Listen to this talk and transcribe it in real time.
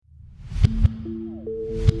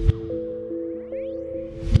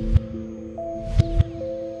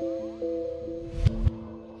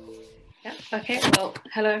Okay, well,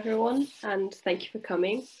 hello everyone, and thank you for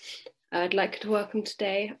coming. I'd like to welcome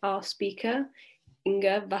today our speaker,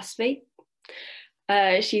 Inga Vassveit.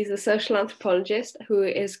 She's a social anthropologist who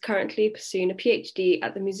is currently pursuing a PhD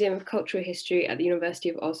at the Museum of Cultural History at the University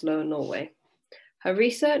of Oslo, Norway. Her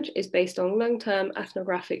research is based on long-term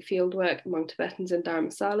ethnographic fieldwork among Tibetans in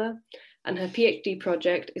Dharamsala, and her PhD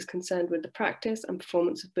project is concerned with the practice and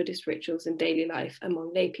performance of Buddhist rituals in daily life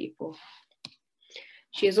among lay people.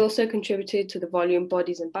 She has also contributed to the volume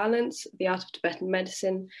Bodies in Balance, The Art of Tibetan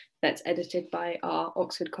Medicine, that's edited by our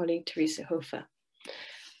Oxford colleague, Teresa Hofer.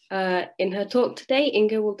 In her talk today,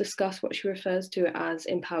 Inga will discuss what she refers to as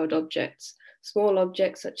empowered objects, small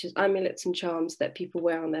objects such as amulets and charms that people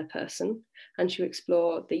wear on their person, and she'll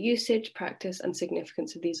explore the usage, practice, and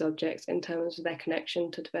significance of these objects in terms of their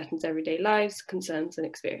connection to Tibetans' everyday lives, concerns, and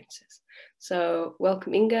experiences. So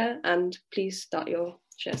welcome, Inga, and please start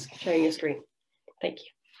sharing your screen. Thank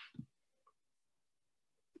you.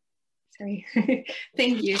 Sorry.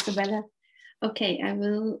 Thank you, Isabella. Okay, I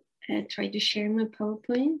will try to share my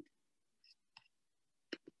PowerPoint.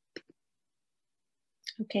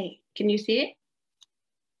 Okay, can you see it?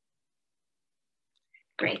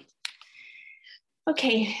 Great.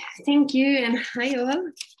 Okay, thank you and hi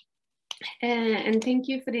all. And thank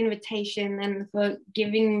you for the invitation and for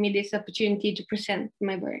giving me this opportunity to present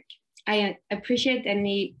my work. I appreciate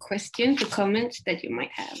any questions or comments that you might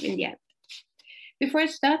have in the end. Before I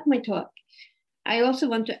start my talk, I also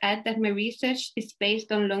want to add that my research is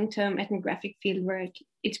based on long-term ethnographic fieldwork.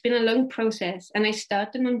 It's been a long process, and I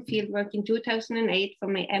started on fieldwork in 2008 for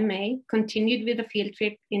my MA, continued with a field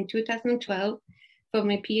trip in 2012 for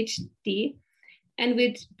my PhD, and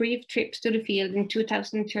with brief trips to the field in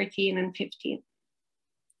 2013 and 15.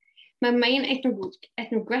 My main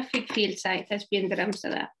ethnographic field site has been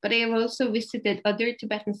Dharamsala, but I have also visited other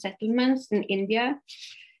Tibetan settlements in India,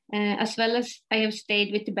 as well as I have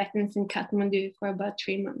stayed with Tibetans in Kathmandu for about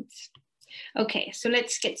 3 months. Okay, so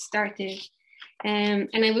let's get started. And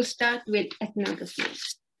I will start with ethnography.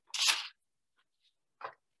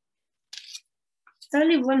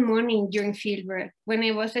 Early one morning during fieldwork, when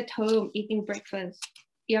I was at home eating breakfast,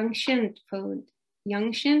 Yangshan phoned.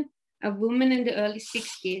 Yangshan, a woman in the early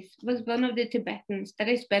 60s, was one of the Tibetans that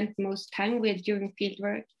I spent most time with during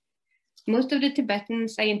fieldwork. Most of the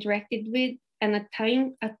Tibetans I interacted with and at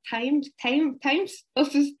times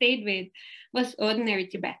also stayed with was ordinary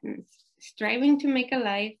Tibetans, striving to make a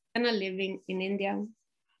life and a living in India.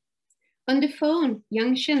 On the phone,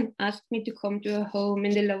 Yangshan asked me to come to her home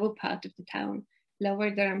in the lower part of the town, Lower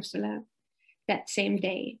Dharamsala, that same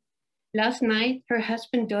day. Last night, her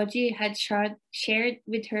husband Doji had shared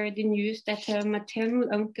with her the news that her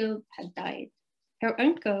maternal uncle had died. Her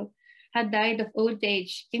uncle had died of old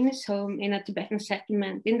age in his home in a Tibetan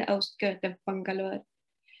settlement in the outskirts of Bangalore,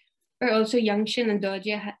 where also Yangshan and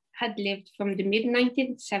Doji had lived from the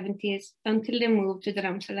mid-1970s until they moved to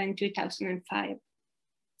Dharamsala in 2005.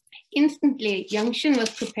 Instantly, Yangshan was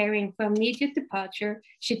preparing for immediate departure,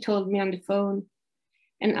 she told me on the phone.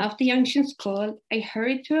 And after Yangshan's call, I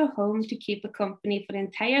hurried to her home to keep her company for the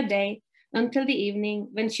entire day until the evening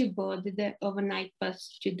when she boarded the overnight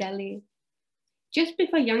bus to Delhi. Just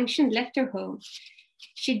before Yangshan left her home,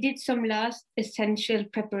 she did some last essential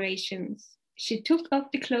preparations. She took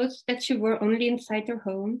off the clothes that she wore only inside her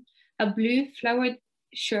home, a blue flowered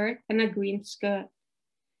shirt and a green skirt.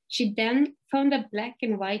 She then found a black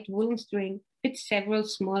and white woolen string with several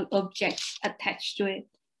small objects attached to it.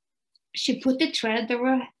 She put the thread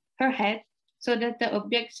over her head so that the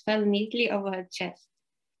objects fell neatly over her chest.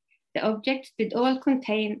 The objects did all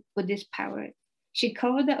contain Buddhist power. She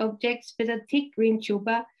covered the objects with a thick green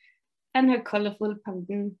chuba and her colorful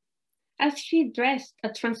pangdin. As she dressed, a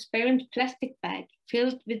transparent plastic bag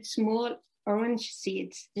filled with small orange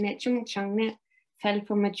seeds, Nechung Changne, fell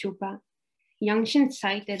from her chuba. Yangshan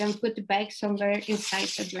sighted and put the bag somewhere inside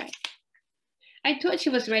her dress. I thought she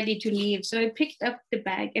was ready to leave, so I picked up the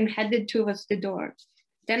bag and headed towards the door.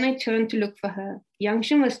 Then I turned to look for her.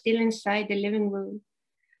 Yangshan was still inside the living room.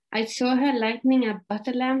 I saw her lighting a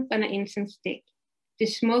butter lamp and an incense stick. The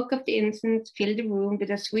smoke of the incense filled the room with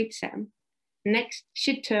a sweet scent. Next,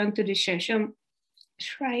 she turned to the Shesham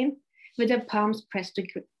shrine with her palms pressed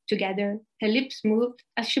together. Her lips moved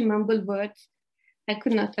as she mumbled words I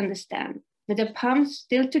could not understand. With her palms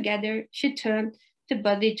still together, she turned the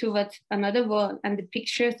body towards another wall and the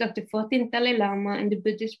pictures of the 14th Dalai Lama and the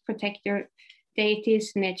Buddhist protector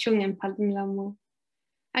deities Nechung and Palden Lama.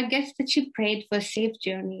 I guessed that she prayed for a safe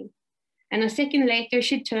journey. And a second later,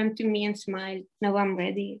 she turned to me and smiled. Now I'm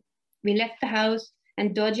ready. We left the house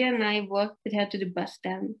and Doji and I walked with her to the bus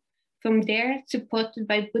stand. From there, supported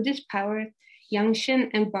by Buddhist power,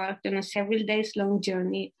 Yangshan embarked on a several days long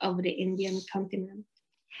journey over the Indian continent.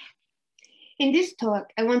 In this talk,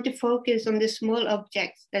 I want to focus on the small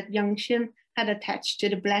objects that Yangshan had attached to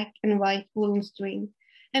the black and white woolen string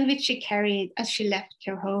and which she carried as she left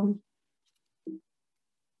her home.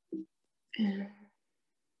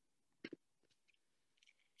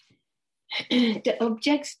 The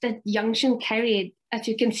objects that Yangshan carried, as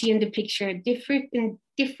you can see in the picture, differed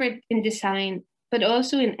in design, but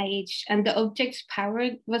also in age, and the object's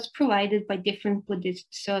power was provided by different Buddhist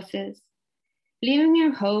sources. Leaving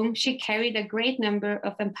her home, she carried a great number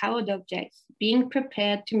of empowered objects, being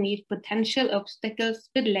prepared to meet potential obstacles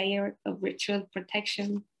with layers of ritual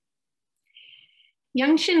protection.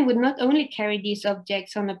 Yangshan would not only carry these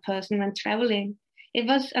objects on a person when traveling, it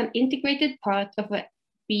was an integrated part of her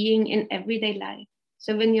being in everyday life.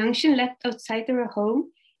 So when Yangshan left outside her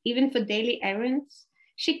home, even for daily errands,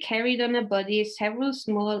 she carried on her body several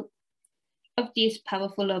small of these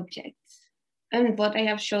powerful objects, and what I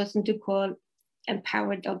have chosen to call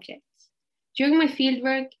empowered objects. During my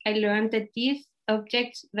fieldwork, I learned that these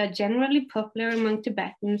objects were generally popular among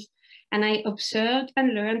Tibetans, and I observed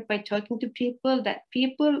and learned by talking to people that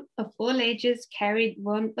people of all ages carried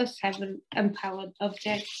one or several empowered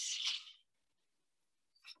objects.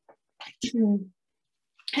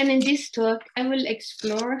 And in this talk, I will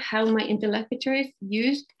explore how my interlocutors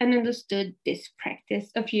used and understood this practice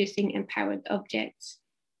of using empowered objects.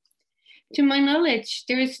 To my knowledge,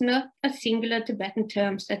 there is not a singular Tibetan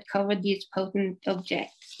term that cover these potent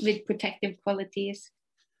objects with protective qualities.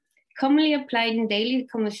 Commonly applied in daily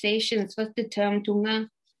conversations was the term tunga,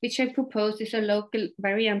 which I propose is a local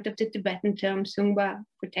variant of the Tibetan term sungba,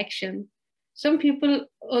 protection. Some people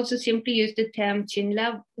also simply use the term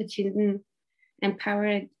chinlab, or chinden,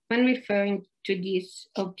 empowered, when referring to these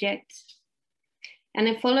objects. And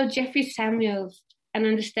I follow Jeffrey Samuels and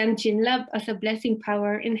understand Jinlab as a blessing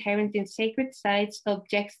power inherent in sacred sites,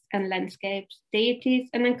 objects, and landscapes, deities,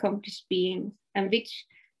 and accomplished beings, and which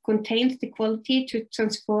contains the quality to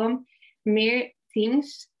transform mere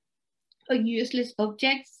things or useless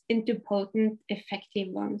objects into potent, effective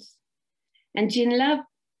ones. And Jinlab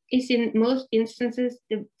is in most instances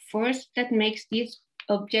the force that makes these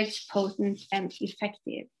objects potent and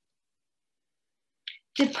effective.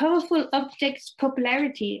 The powerful object's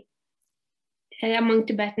popularity among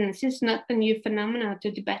Tibetans is not a new phenomenon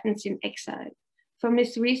to Tibetans in exile. From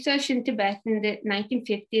his research in Tibet in the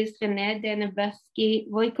 1950s, René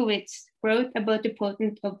Denebowski-Voikovits wrote about the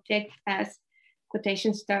potent object as,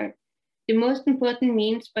 quotation start, the most important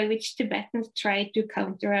means by which Tibetans try to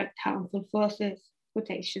counteract harmful forces,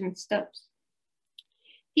 quotation stops.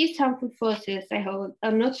 These harmful forces, I hold,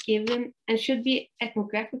 are not given and should be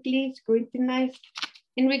ethnographically scrutinized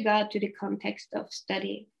in regard to the context of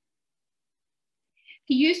study.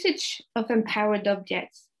 The usage of empowered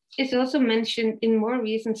objects is also mentioned in more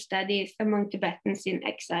recent studies among Tibetans in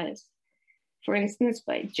exiles. For instance,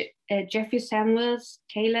 by Jeffrey Samuels,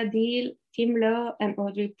 Kayla Deal, Tim Law, and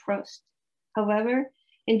Audrey Prost. However,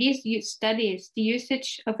 in these studies, the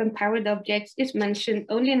usage of empowered objects is mentioned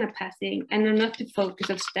only in a passing and are not the focus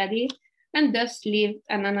of study, and thus leave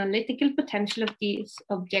an analytical potential of these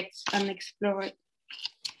objects unexplored.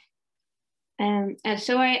 And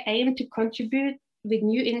so I aim to contribute with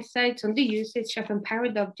new insights on the usage of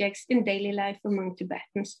empowered objects in daily life among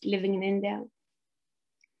Tibetans living in India.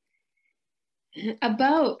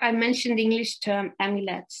 Above, I mentioned the English term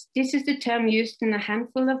amulets. This is the term used in a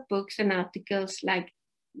handful of books and articles, like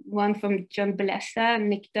one from John Belessa,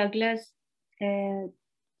 Nick Douglas,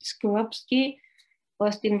 Skorupski,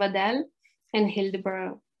 Austin Waddell, and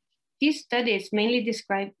Hildeborough. These studies mainly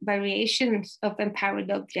describe variations of empowered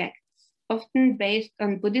objects, often based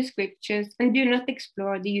on Buddhist scriptures, and do not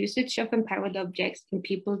explore the usage of empowered objects in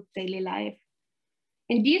people's daily life.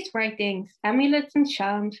 In these writings, amulets and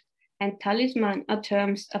charms and talisman are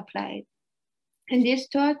terms applied. In this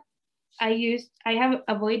talk, I have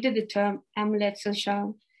avoided the term amulets or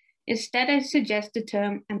charm. Instead, I suggest the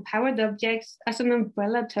term empowered objects as an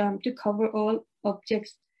umbrella term to cover all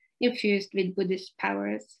objects infused with Buddhist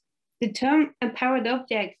powers. The term empowered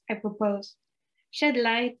objects, I propose, shed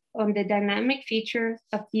light on the dynamic features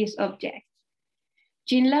of these objects.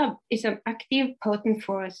 Jinlab is an active, potent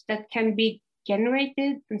force that can be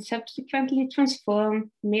generated and subsequently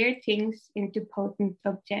transform mere things into potent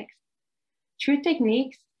objects. Through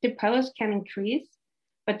techniques, the powers can increase,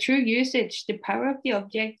 but through usage, the power of the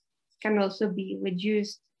object can also be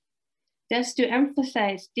reduced. Thus, to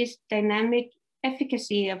emphasize this dynamic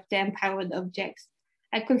efficacy of the empowered objects,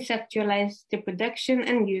 I conceptualize the production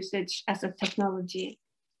and usage as a technology.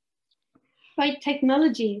 By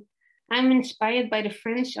technology, I'm inspired by the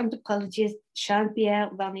French anthropologist Jean-Pierre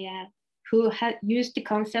Vanier, who had used the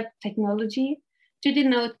concept technology to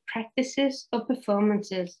denote practices or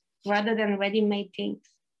performances rather than ready-made things,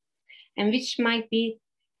 and which might be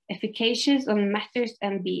efficacious on matters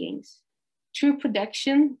and beings. Through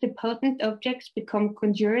production, the potent objects become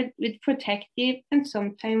conjured with protective and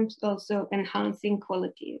sometimes also enhancing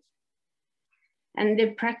qualities. And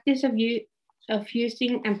the practice of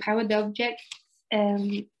using empowered objects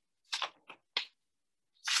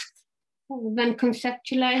when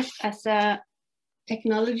conceptualized as a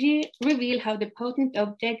technology reveal how the potent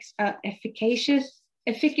objects are efficacious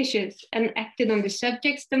and acted on the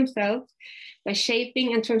subjects themselves by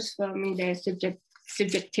shaping and transforming their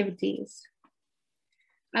subjectivities.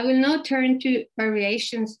 I will now turn to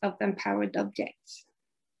variations of empowered objects.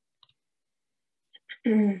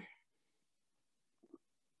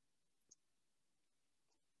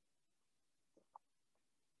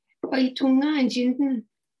 Tunga and Jinten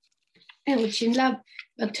or Jinlab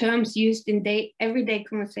are terms used in everyday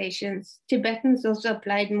conversations. Tibetans also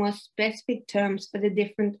applied more specific terms for the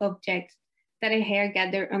different objects that are here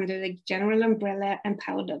gathered under the general umbrella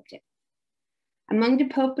empowered object. Among the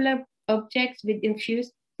popular objects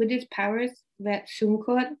infused with its powers were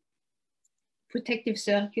Sumkod, protective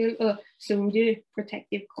circle, or Sumdu,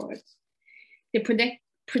 protective cords. The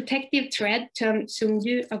protective thread termed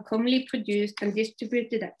Sumdu are commonly produced and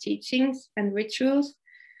distributed at teachings and rituals,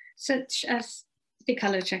 such as the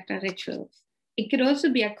color chakra rituals. It could also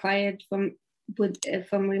be acquired from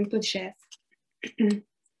Rinpoche.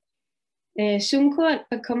 Sumkod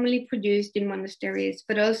are commonly produced in monasteries,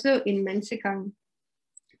 but also in Mensekang,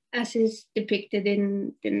 as is depicted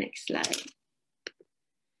in the next slide.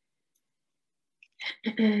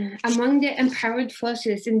 Among the empowered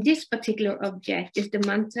forces in this particular object is the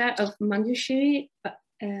mantra of Manjushri,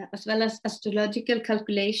 as well as astrological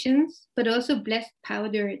calculations, but also blessed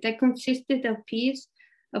powder that consisted of pieces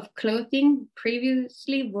of clothing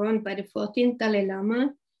previously worn by the 14th Dalai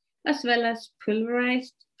Lama, as well as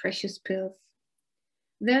pulverized precious pills.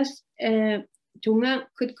 Thus, Tunga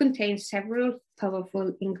could contain several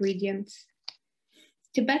powerful ingredients.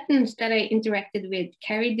 Tibetans that I interacted with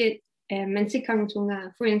carried the Mensekang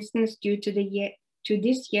Tunga, for instance, due to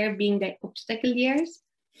this year being the obstacle years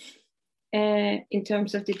in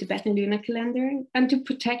terms of the Tibetan lunar calendar, and to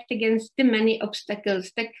protect against the many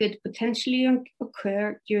obstacles that could potentially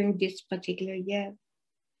occur during this particular year.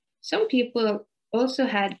 Some people also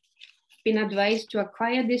had been advised to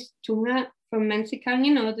acquire this Tunga from Mensekang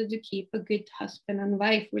in order to keep a good husband and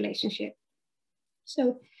wife relationship.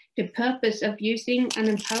 So the purpose of using an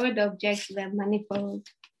empowered object were manifold.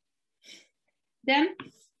 Then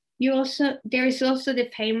there is also the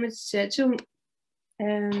famous Serchung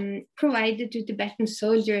provided to Tibetan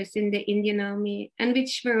soldiers in the Indian army, and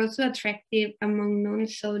which were also attractive among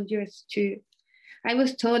non-soldiers too. I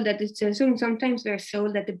was told that the Serchung sometimes were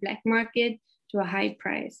sold at the black market to a high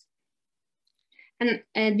price.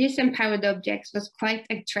 And these empowered objects was quite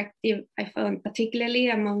attractive, I found, particularly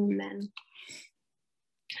among men.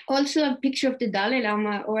 Also a picture of the Dalai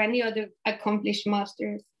Lama or any other accomplished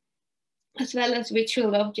masters, as well as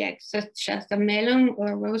ritual objects such as a melon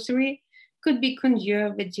or a rosary, could be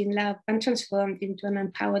conjured with Jinlab and transformed into an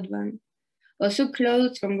empowered one. Also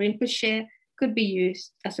clothes from Rinpoche could be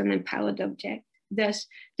used as an empowered object. Thus,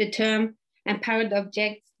 the term empowered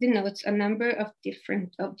object denotes a number of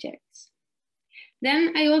different objects.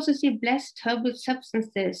 Then I also see blessed herbal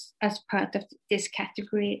substances as part of this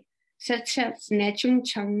category, such as Nechung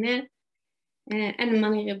Changne and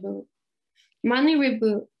Maniribu.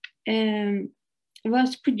 Maniribu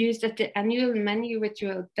was produced at the annual Mani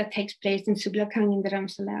ritual that takes place in Suglakang in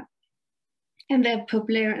Dharamsala, and they're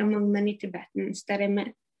popular among many Tibetans that I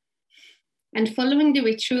met. And following the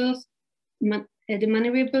rituals, the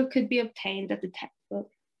Maniribu could be obtained at the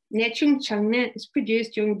temple. Nechung Changne is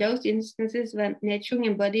produced during those instances when Nechung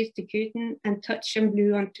embodies the Kuten and touch and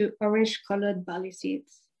blew onto orange-colored barley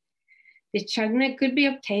seeds. The Changne could be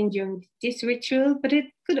obtained during this ritual, but it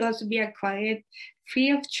could also be acquired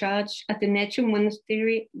free of charge at the Nechung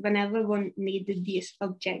monastery whenever one needed these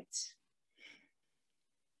objects.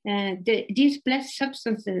 These blessed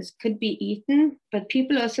substances could be eaten, but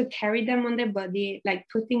people also carry them on their body, like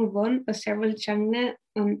putting one or several Changne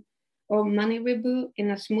or Maniribu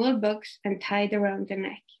in a small box and tied around the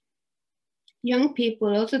neck. Young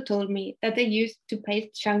people also told me that they used to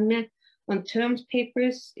paste Changne on terms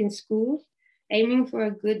papers in school, aiming for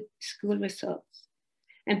a good school results.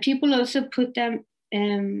 And people also put them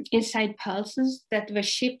inside parcels that were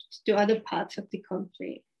shipped to other parts of the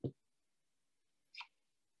country.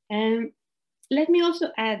 Let me also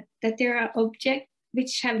add that there are objects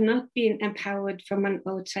which have not been empowered from an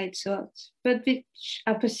outside source, but which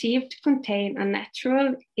are perceived to contain a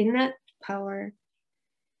natural innate power.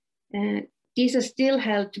 These are still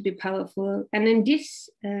held to be powerful, and in this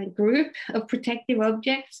group of protective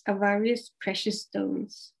objects are various precious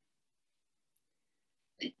stones.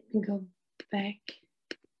 Let me go back.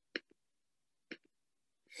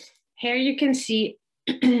 Here you can see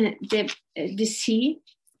the sea,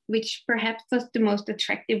 which perhaps was the most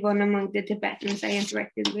attractive one among the Tibetans I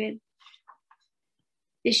interacted with.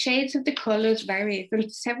 The shades of the colors varied,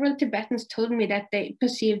 and several Tibetans told me that they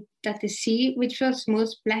perceived that the sea, which was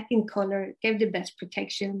most black in color, gave the best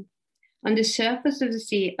protection. On the surface of the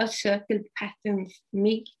sea are circled patterns,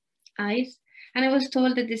 mig, eyes, and I was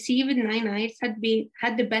told that the sea with 9 eyes had the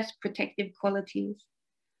best protective qualities.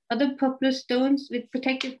 Other popular stones with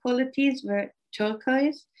protective qualities were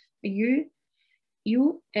turquoise, churu,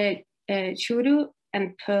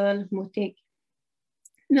 and pearl motig.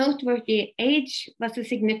 Noteworthy, age was a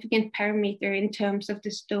significant parameter in terms of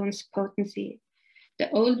the stone's potency. The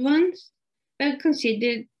old ones were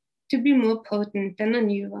considered to be more potent than a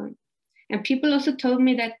new one. And people also told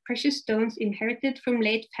me that precious stones inherited from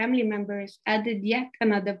late family members added yet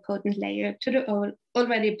another potent layer to the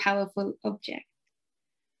already powerful object.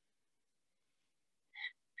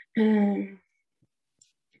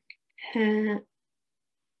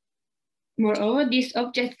 Moreover, these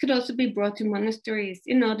objects could also be brought to monasteries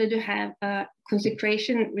in order to have a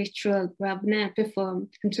consecration ritual, Rabna, performed,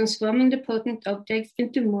 and transforming the potent objects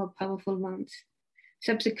into more powerful ones.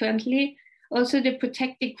 Subsequently, also the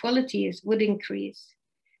protective qualities would increase.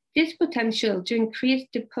 This potential to increase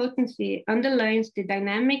the potency underlines the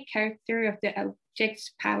dynamic character of the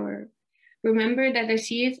object's power. Remember that I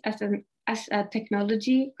see it as a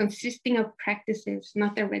technology consisting of practices,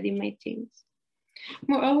 not a ready-made things.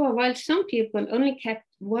 Moreover, while some people only kept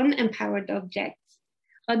one empowered object,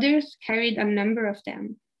 others carried a number of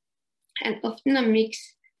them, and often a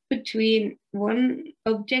mix between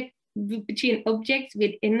objects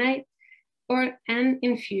with innate and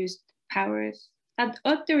infused powers. At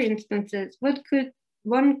other instances,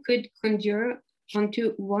 one could conjure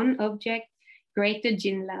onto one object greater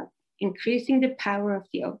jinlab, increasing the power of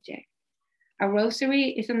the object. A rosary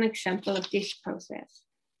is an example of this process.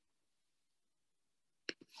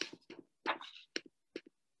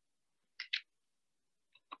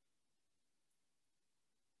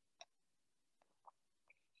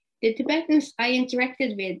 The Tibetans I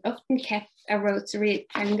interacted with often kept a rosary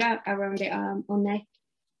tanga around the arm or neck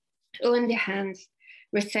or in the hands,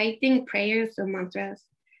 reciting prayers or mantras.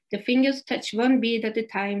 The fingers touched one bead at a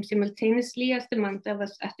time simultaneously as the mantra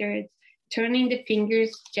was uttered, turning the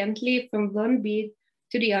fingers gently from one bead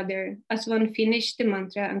to the other as one finished the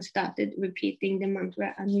mantra and started repeating the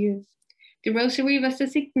mantra anew. The rosary was a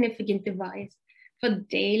significant device for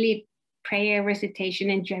daily prayer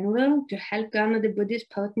recitation in general, to help garner the Buddhist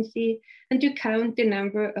potency, and to count the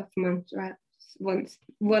number of mantras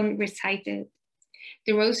one recited.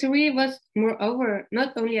 The rosary was, moreover,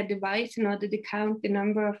 not only a device in order to count the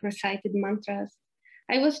number of recited mantras.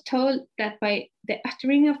 I was told that by the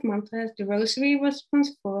uttering of mantras, the rosary was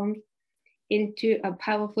transformed into a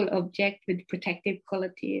powerful object with protective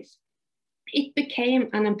qualities. It became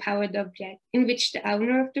an empowered object in which the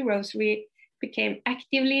owner of the rosary became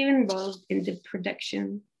actively involved in the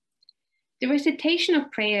production. The recitation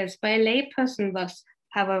of prayers by a layperson was,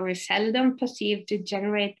 however, seldom perceived to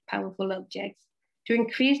generate powerful objects. To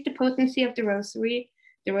increase the potency of the rosary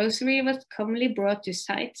was commonly brought to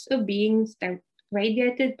sites or beings that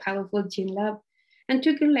radiated powerful jinlab, and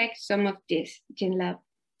to collect some of this jinlab.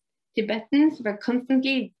 Tibetans were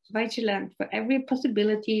constantly vigilant for every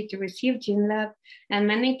possibility to receive jinlab, and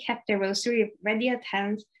many kept their rosary ready at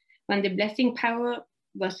hand when the blessing power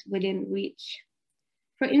was within reach.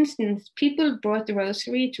 For instance, people brought the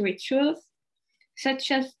rosary to rituals,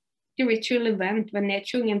 such as the ritual event when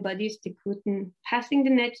Nechung embodies the Kuten. Passing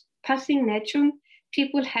Nechung,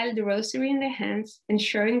 people held the rosary in their hands,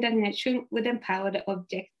 ensuring that Nechung would empower the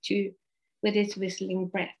object too, with its whistling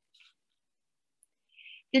breath.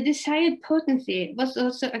 The desired potency was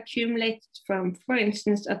also accumulated from, for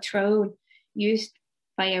instance, a throne used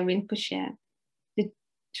by a Rinpoche. The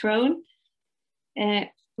throne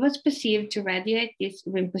was perceived to radiate this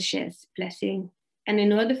Rinpoche's blessing. And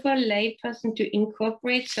in order for a lay person to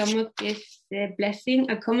incorporate some of this blessing,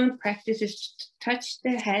 a common practice is to touch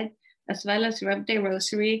their head as well as rub their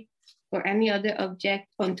rosary or any other object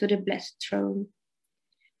onto the blessed throne.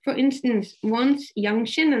 For instance, once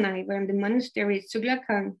Yangshin and I were in the monastery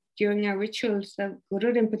Suglakang during our rituals of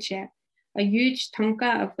Guru Rinpoche. A huge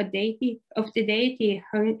tanka of the deity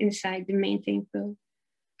hung inside the main temple.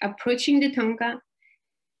 Approaching the tanka,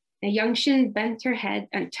 Yangchen bent her head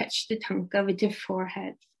and touched the Tanka with her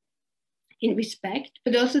forehead in respect,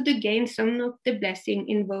 but also to gain some of the blessing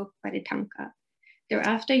invoked by the Tanka.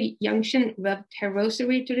 Thereafter, Yangchen rubbed her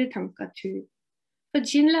rosary to the Tanka too. For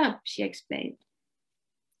Jinlab, she explained.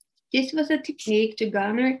 This was a technique to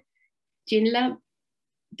garner Jinlab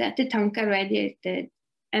that the Tanka radiated,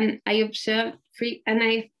 and I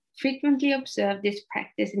frequently observed this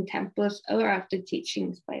practice in temples or after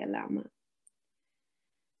teachings by a lama.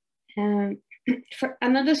 For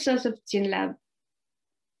another source of Jinlab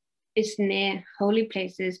is near holy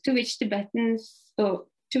places to which Tibetans, or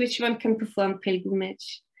to which one can perform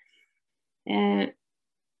pilgrimage. And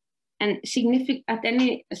significantly at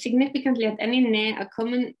any near, a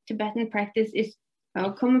common Tibetan practice is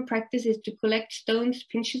to collect stones,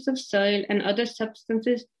 pinches of soil, and other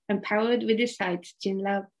substances empowered with the sites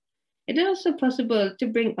Jinlab. It is also possible to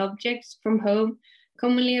bring objects from home,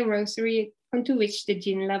 commonly a rosary, onto which the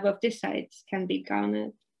Jinlab of the sites can be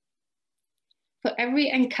garnered. For every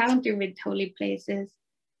encounter with holy places,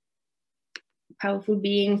 powerful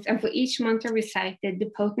beings, and for each mantra recited, the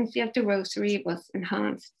potency of the rosary was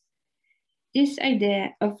enhanced. This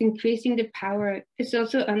idea of increasing the power is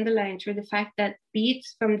also underlined through the fact that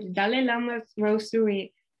beads from the Dalai Lama's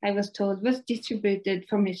rosary, I was told, was distributed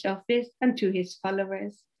from his office and to his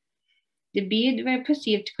followers. The beads were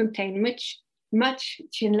perceived to contain much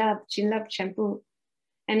Jinlab Chenpo,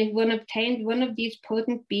 and if one obtained one of these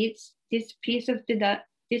potent beads, this piece of the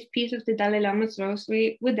Dalai Lama's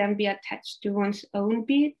rosary would then be attached to one's own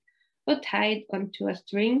bead or tied onto a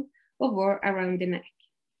string or wore around the neck.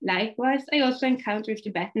 Likewise, I also encountered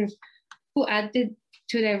Tibetans who added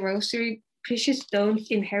to their rosary precious stones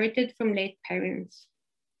inherited from late parents.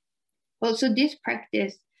 Also, this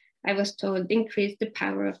practice, I was told, increased the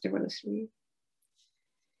power of the rosary.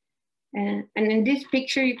 And in this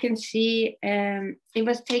picture, you can see it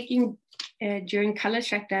was taken during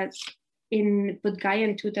Kalachakra's in Bodh Gaya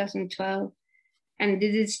in 2012. And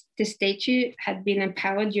the statue had been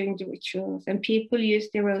empowered during the rituals, and people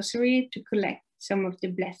used the rosary to collect some of the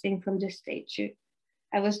blessing from the statue.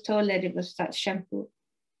 I was told that it was such shampoo.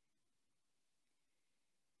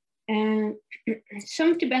 And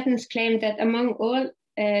some Tibetans claim that among all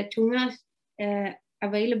tungas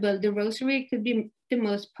available, the rosary could be the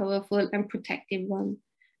most powerful and protective one.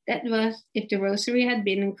 That was if the rosary had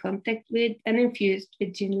been in contact with and infused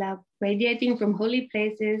with Jinlab, radiating from holy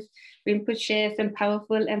places, Rinpoches, and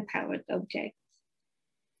powerful empowered objects.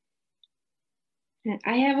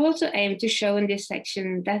 I have also aimed to show in this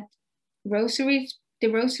section that the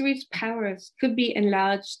rosary's powers could be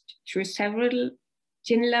enlarged through several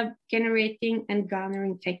Jinlab generating and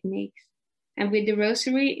garnering techniques. And with the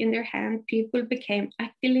rosary in their hand, people became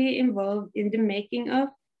actively involved in the making of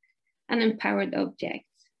an empowered object.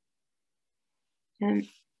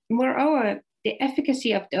 Moreover, the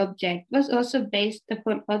efficacy of the object was also based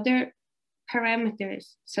upon other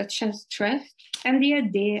parameters, such as trust and the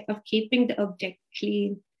idea of keeping the object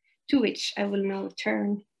clean, to which I will now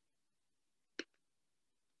turn.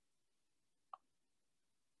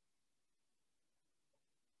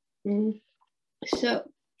 So,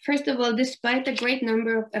 first of all, despite a great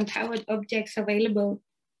number of empowered objects available,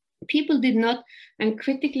 people did not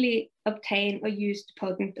uncritically obtain or use the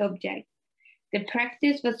potent object. The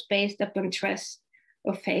practice was based upon trust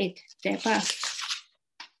or faith, depa.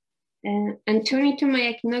 And turning to my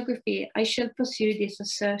iconography, I shall pursue this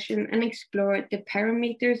assertion and explore the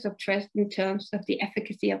parameters of trust in terms of the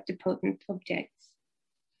efficacy of the potent objects.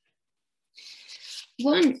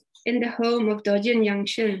 Once in the home of Dorje and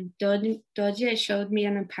Yangchen, Dorje showed me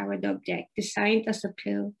an empowered object designed as a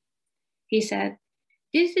pill. He said,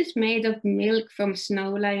 "This is made of milk from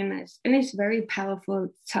snow lioness and is very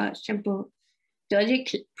powerful shampoo."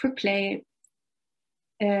 Dorje proclaimed,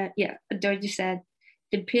 Dorje said,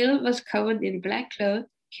 the pill was covered in black cloth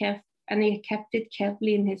and he kept it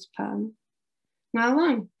carefully in his palm.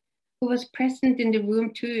 Mawang, who was present in the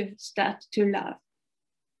room too, started to laugh.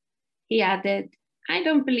 He added, "I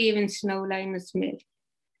don't believe in snow lioness milk."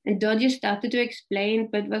 And Dorje started to explain,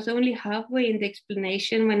 but was only halfway in the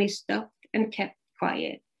explanation when he stopped and kept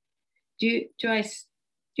quiet, due to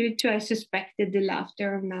I suspected the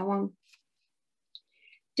laughter of Mawang.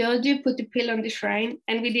 Dorje put the pill on the shrine,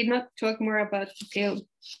 and we did not talk more about the pill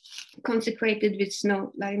consecrated with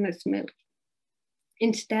snow lioness milk.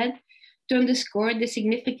 Instead, to underscore the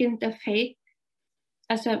significance of faith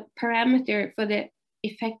as a parameter for the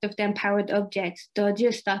effect of the empowered objects,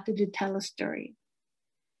 Dorje started to tell a story.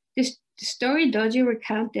 The story Dorje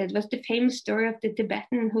recounted was the famous story of the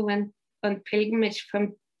Tibetan who went on pilgrimage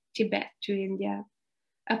from Tibet to India.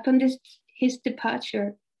 Upon his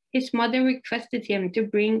departure, his mother requested him to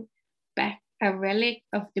bring back a relic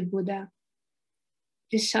of the Buddha.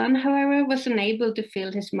 The son, however, was unable to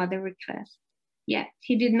fill his mother's request. Yet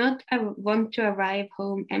he did not want to arrive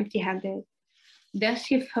home empty-handed. Thus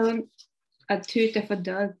he found a tooth of a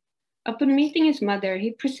dog. Upon meeting his mother,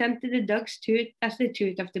 he presented the dog's tooth as the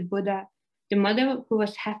tooth of the Buddha. The mother, who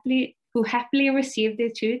happily received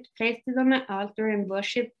the tooth, placed it on an altar and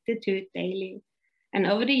worshipped the tooth daily. And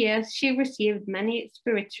over the years, she received many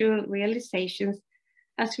spiritual realizations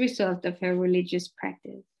as a result of her religious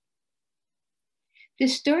practice. The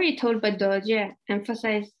story told by Dorje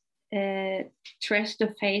emphasized trust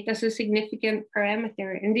of faith as a significant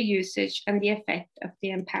parameter in the usage and the effect of the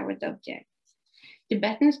empowered object.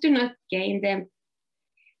 Tibetans do not gain the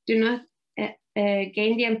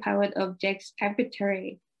empowered objects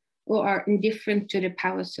arbitrarily or are indifferent to the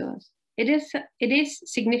power source. It is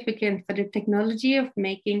significant for the technology of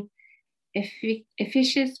making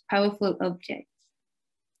efficient, powerful objects.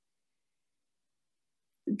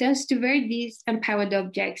 Thus, to wear these empowered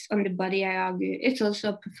objects on the body, I argue, is also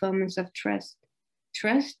a performance of trust.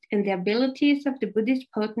 Trust in the abilities of the Buddhist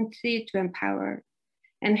potency to empower.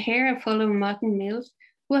 And here I follow Martin Mills,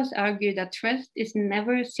 who has argued that trust is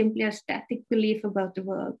never simply a static belief about the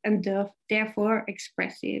world and therefore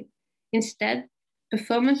expressive. Instead,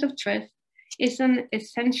 performance of trust is an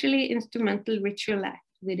essentially instrumental ritual act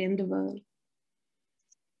within the world.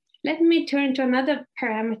 Let me turn to another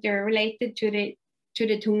parameter related to the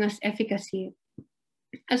Tunga's efficacy.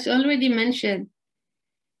 As already mentioned,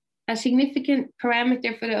 a significant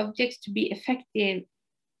parameter for the objects to be effective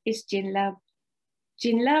is Jinlab.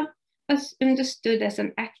 Jinlab was understood as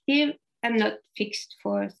an active and not fixed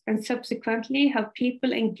force, and subsequently how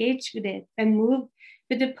people engage with it and move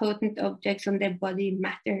with the potent objects on their body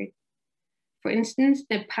mattered. For instance,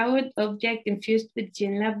 the powered object infused with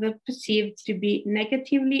Jinlab were perceived to be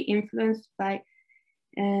negatively influenced by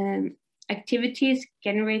activities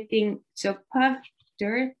generating tsokpa,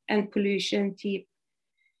 dirt, and pollution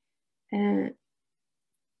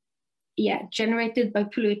generated by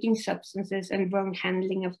polluting substances and wrong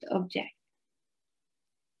handling of the object.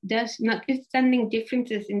 Thus, notwithstanding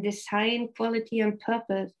differences in design, quality, and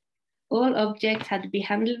purpose, all objects had to be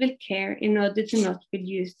handled with care in order to not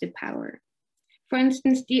reduce the power. For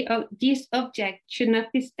instance, these objects should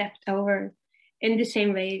not be stepped over in the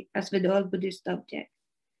same way as with all Buddhist objects.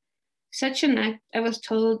 Such an act, I was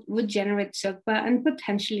told, would generate tsokpa and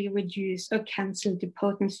potentially reduce or cancel the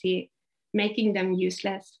potency, making them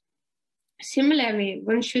useless. Similarly,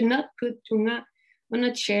 one should not put Tunga on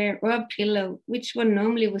a chair or a pillow, which one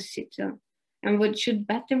normally would sit on, and one should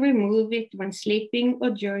better remove it when sleeping or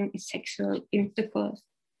during sexual intercourse.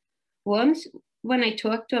 Once, when I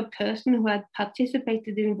talked to a person who had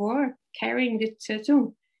participated in war carrying the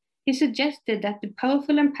tsetung, he suggested that the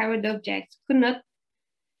powerful and powered objects could not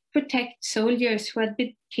protect soldiers who had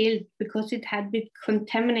been killed because it had been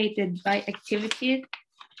contaminated by activities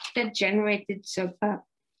that generated tsokpa.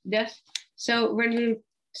 Thus,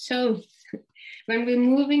 when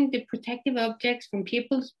removing the protective objects from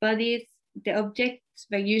people's bodies, the objects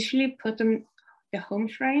were usually put on the home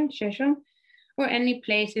shrine, sheshon, or any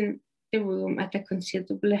place in the room at a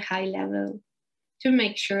considerably high level to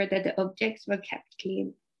make sure that the objects were kept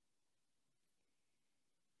clean.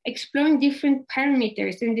 Exploring different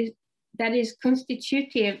parameters that is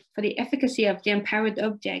constitutive for the efficacy of the empowered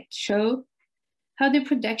object show how the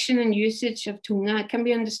production and usage of Tunga can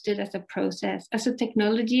be understood as a process, as a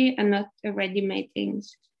technology and not a ready-made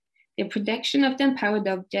things. The production of the empowered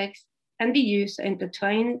objects and the use are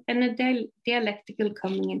intertwined and a dialectical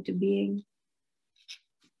coming into being.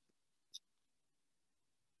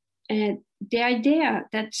 The idea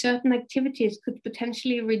that certain activities could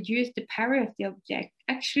potentially reduce the power of the object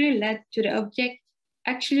actually led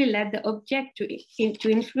the object to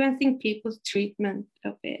influencing people's treatment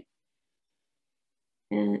of it.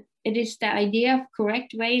 It is the idea of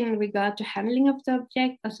correct way in regard to handling of the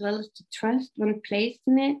object, as well as the trust when placed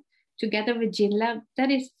in it, together with Jinlab,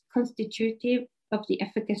 that is constitutive of the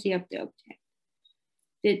efficacy of the object.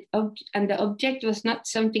 The object was not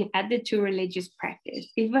something added to religious practice.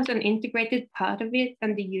 It was an integrated part of it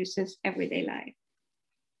and the user's everyday life.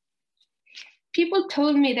 People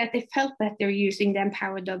told me that they felt better using the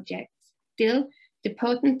empowered objects. Still, the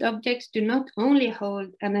potent objects do not only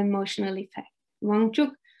hold an emotional effect.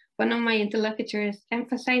 Wangchuk, one of my interlocutors,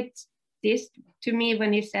 emphasized this to me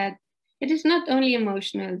when he said, "It is not only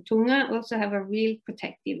emotional, Tunga also have a real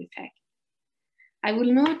protective effect." I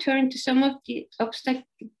will now turn to some of the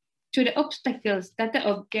obstacles that the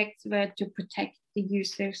objects were to protect the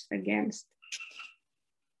users against.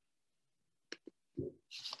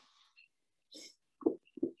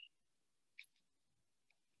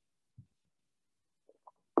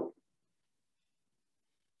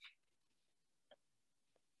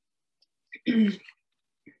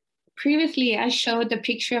 Previously, I showed a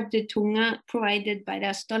picture of the tunga provided by the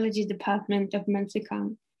astrology department of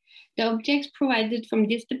Mensikang. The objects provided from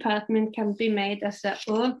this department can be made as an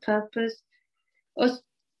all-purpose or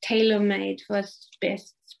tailor-made for a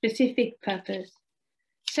specific purpose.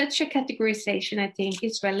 Such a categorization, I think,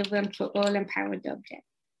 is relevant for all empowered objects.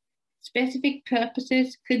 Specific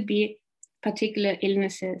purposes could be particular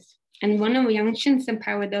illnesses, and one of Yangshin's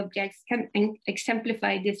empowered objects can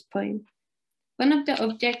exemplify this point. One of the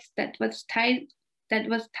objects that was tied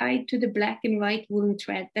to the black and white woolen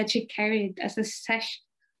thread that she carried as a sash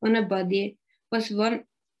on her body was one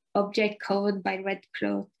object covered by red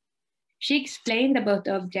cloth. She explained about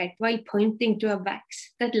the object while pointing to a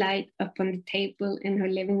wax that lied upon the table in her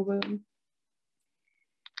living room.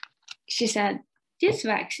 She said, "This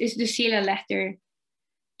wax is to seal a letter,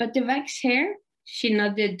 but the wax here," she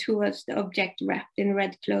nodded towards the object wrapped in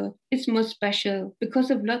red cloth, "is most special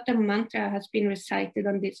because a lot of mantra has been recited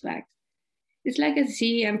on this wax. It's like a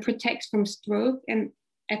Z and protects from stroke and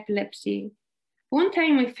epilepsy. One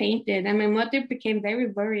time I fainted and my mother became very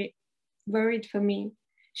worried for me.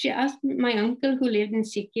 She asked my uncle who lived in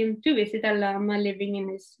Sikkim to visit a lama living in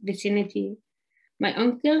his vicinity. My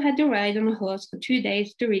uncle had to ride on a horse for 2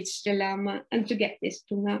 days to reach the lama and to get this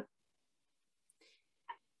tunga."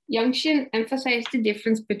 Yangshin emphasized the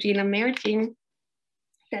difference between a mere thing,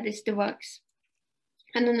 that is the wax,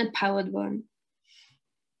 and an empowered one,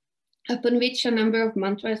 upon which a number of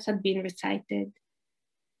mantras had been recited.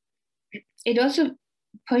 It also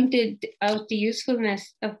pointed out the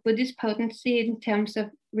usefulness of Buddhist potency in terms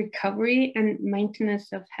of recovery and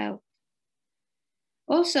maintenance of health.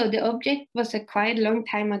 Also, the object was acquired a long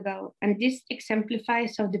time ago, and this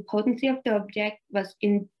exemplifies how the potency of the object was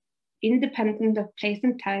independent of place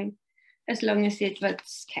and time, as long as it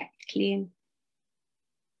was kept clean.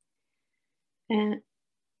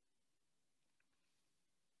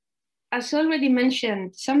 As already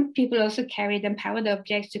mentioned, some people also carried empowered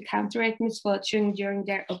objects to counteract misfortune during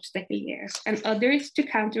their obstacle years, and others to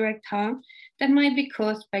counteract harm that might be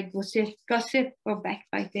caused by gossip or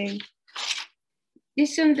backbiting.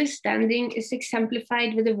 This understanding is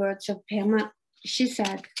exemplified with the words of Pema. She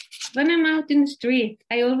said, "When I'm out in the street,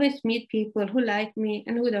 I always meet people who like me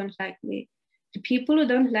and who don't like me. The people who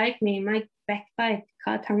don't like me might backbite,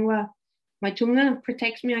 ka thangwa. My tunga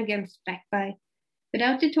protects me against backbite.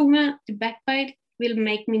 Without the tunga, the backbite will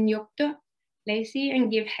make me nyokto, lazy, and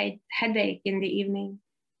give headache in the evening."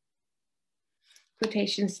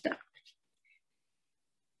 Quotation stop.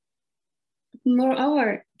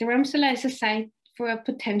 Moreover, Dharamsala is a site for a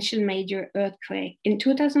potential major earthquake. In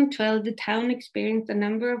 2012, the town experienced a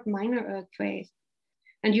number of minor earthquakes,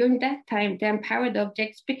 and during that time, the empowered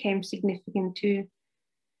objects became significant too.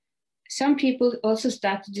 Some people also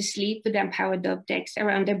started to sleep with empowered objects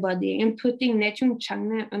around their body and putting Nechung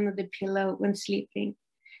Changne under the pillow when sleeping.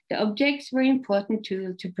 The objects were an important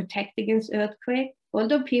tool to protect against earthquake,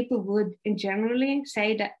 although people would, in generally,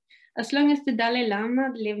 say that as long as the Dalai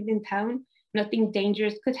Lama lived in town, nothing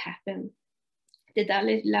dangerous could happen. The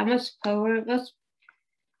Dalai Lama's power was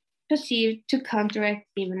perceived to counteract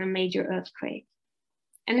even a major earthquake.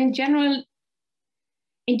 And in general,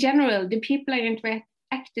 the people I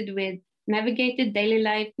interacted with navigated daily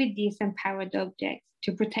life with these empowered objects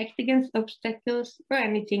to protect against obstacles or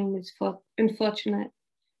anything unfortunate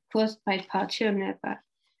caused by Pachi or Nepa.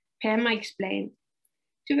 Pema explained,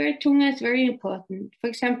 "To wear tunga is very important. For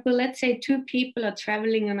example, let's say 2 people are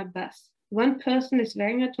traveling on a bus. One person is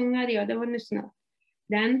wearing a tunga, the other one is not.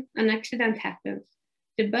 Then an accident happens.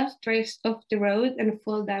 The bus drives off the road and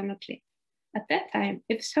falls down a cliff. At that time,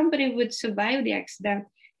 if somebody would survive the accident,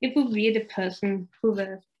 it would be the person who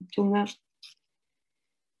wears the tunga."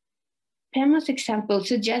 Pema's example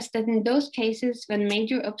suggests that in those cases when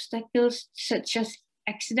major obstacles such as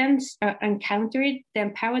accidents are encountered, the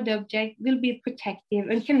empowered object will be protective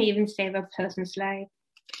and can even save a person's life.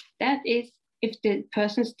 That is, if the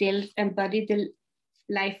person still embodies the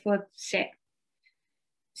life force set.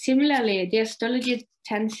 Similarly, the astrologer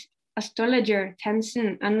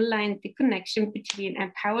Tenzin underlined the connection between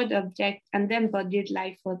empowered object and the embodied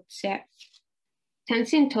life force set.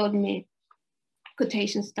 Tenzin told me,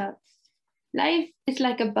 quotation starts, "Life is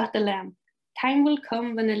like a butter lamp. Time will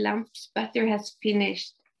come when the lamp's butter has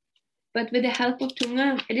finished. But with the help of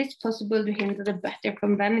tunga, it is possible to hinder the butter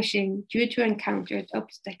from vanishing due to encountered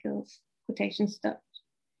obstacles." Quotation stopped.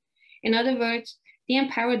 In other words, the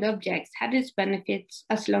empowered objects had its benefits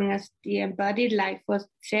as long as the embodied life was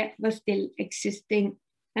still existing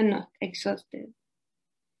and not exhausted.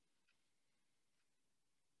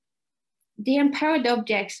 The empowered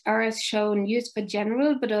objects are, as shown, used for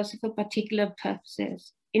general but also for particular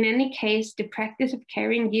purposes. In any case, the practice of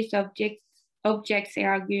carrying these objects, I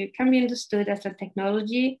argue, can be understood as a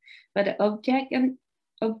technology where the object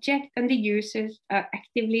and the users are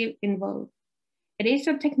actively involved. It is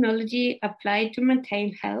a technology applied to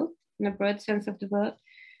maintain health in a broad sense of the word,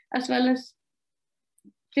 as well as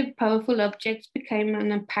the powerful objects became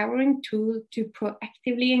an empowering tool to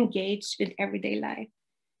proactively engage with everyday life,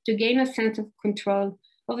 to gain a sense of control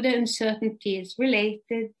over the uncertainties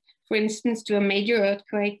related, for instance, to a major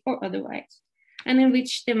earthquake or otherwise, and in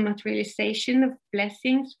which the materialization of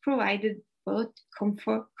blessings provided both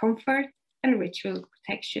comfort and ritual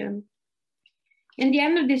protection. In the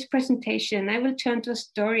end of this presentation, I will turn to a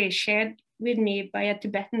story shared with me by a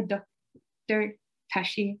Tibetan doctor,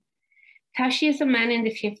 Tashi. Tashi is a man in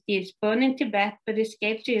the 50s, born in Tibet, but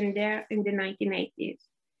escaped to India in the 1980s.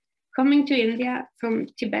 Coming to India from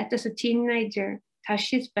Tibet as a teenager,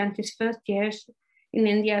 Tashi spent his first years in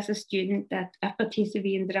India as a student at Upper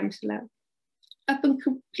TCV in Dharamsala. Upon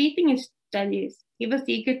completing his studies, he was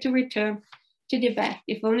eager to return to Tibet,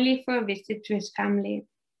 if only for a visit to his family.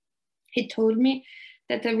 He told me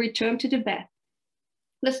that a return to Tibet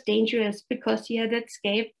was dangerous because he had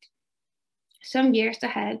escaped some years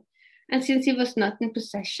ahead, and since he was not in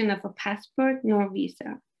possession of a passport nor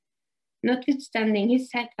visa. Notwithstanding, he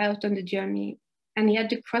set out on the journey, and he had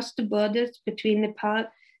to cross the borders between Nepal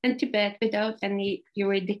and Tibet without any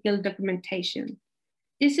juridical documentation.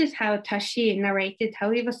 This is how Tashi narrated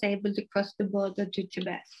how he was able to cross the border to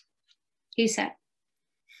Tibet. He said,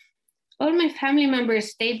 "All my family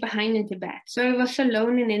members stayed behind in Tibet, so I was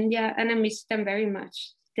alone in India and I missed them very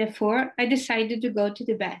much. Therefore, I decided to go to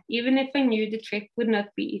Tibet, even if I knew the trip would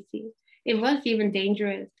not be easy. It was even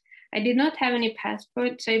dangerous. I did not have any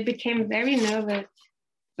passport, so I became very nervous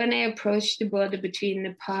when I approached the border between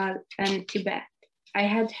Nepal and Tibet. I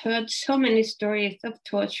had heard so many stories of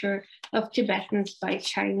torture of Tibetans by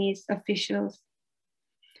Chinese officials.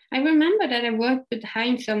 I remember that I worked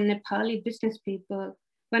behind some Nepali business people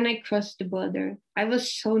when I crossed the border. I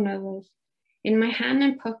was so nervous. In my hand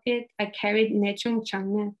and pocket, I carried Nechung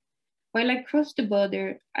Changme. While I crossed the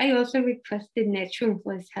border, I also requested Nechung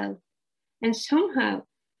for his help. And somehow,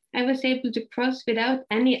 I was able to cross without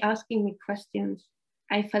any asking me questions.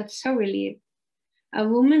 I felt so relieved. A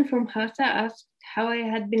woman from Hasa asked how I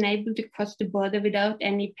had been able to cross the border without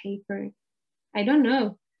any paper. I don't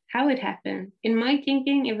know how it happened. In my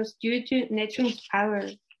thinking, it was due to Nechung's power.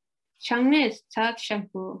 Changne is Tag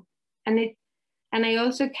shampoo, and I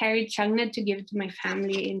also carried Changne to give to my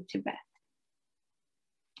family in Tibet.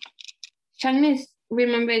 Changne is,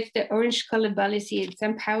 remember, it's the orange-colored barley seeds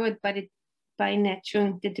empowered by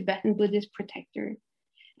Nechung, the Tibetan Buddhist protector.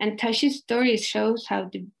 And Tashi's story shows how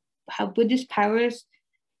Buddhist powers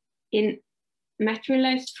in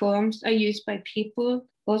materialized forms are used by people,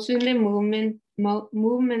 also in their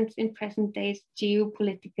movements in present day's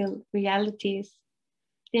geopolitical realities.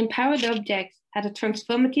 The empowered objects had a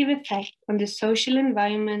transformative effect on the social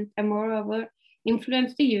environment and moreover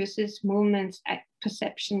influenced the users' movements,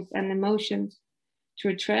 perceptions, and emotions.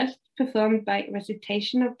 Through trust, performed by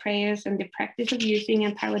recitation of prayers and the practice of using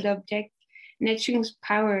empowered objects, Nechung's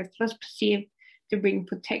power was perceived to bring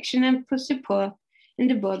protection and support in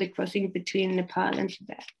the border crossing between Nepal and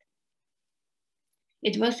Tibet.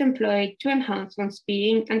 It was employed to enhance one's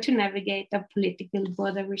being and to navigate a political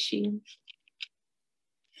border regime.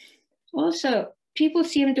 Also, people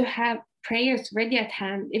seem to have prayers ready at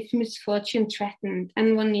hand if misfortune threatened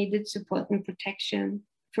and one needed support and protection.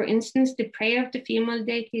 For instance, the prayer of the female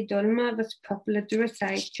deity Dolma was popular to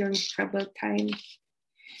recite during troubled times.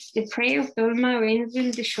 The prayer of Dolma, or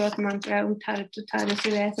in the short mantra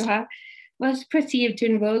was perceived to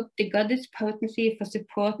invoke the goddess potency for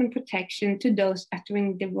support and protection to those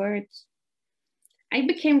uttering the words. I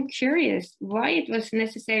became curious why it was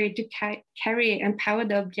necessary to carry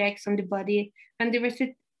empowered objects on the body when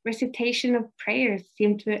the recitation of prayers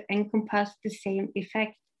seemed to encompass the same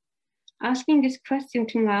effect. Asking this question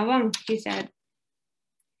to Ngawang, he said,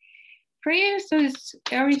 prayers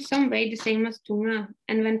are in some way the same as Tunga,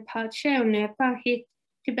 and when Pache or Nepa hit,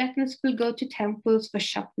 Tibetans will go to temples for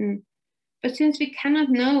shopping. But since we cannot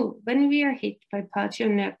know when we are hit by Pache or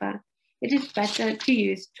Nepa, it is better to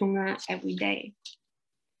use Tunga every day.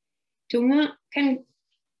 Tunga can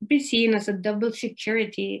be seen as a double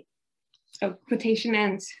security, quotation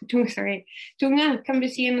ends, Tunga can be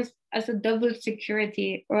seen as a double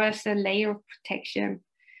security or as a layer of protection,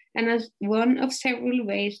 and as one of several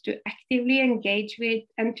ways to actively engage with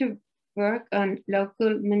and to work on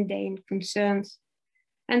local mundane concerns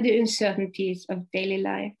and the uncertainties of daily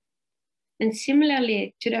life. And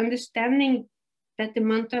similarly to the understanding that the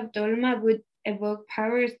mantra of Dolma would evoke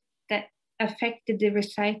powers that affected the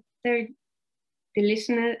reciter, the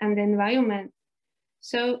listener, and the environment,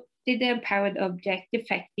 so did the empowered object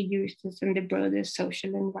affect the users and the broader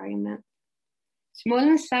social environment. Small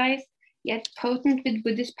in size, yet potent with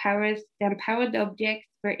Buddhist powers, the empowered objects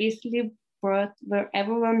were easily brought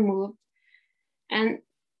wherever one moved, and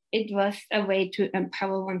it was a way to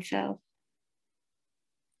empower oneself.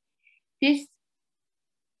 This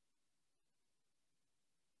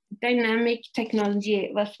dynamic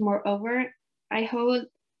technology was, moreover, I hold,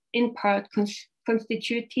 in part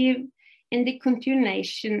constitutive in the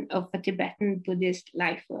continuation of a Tibetan Buddhist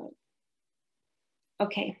life world.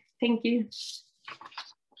 Okay, thank you.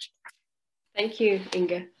 Thank you,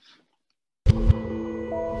 Inga.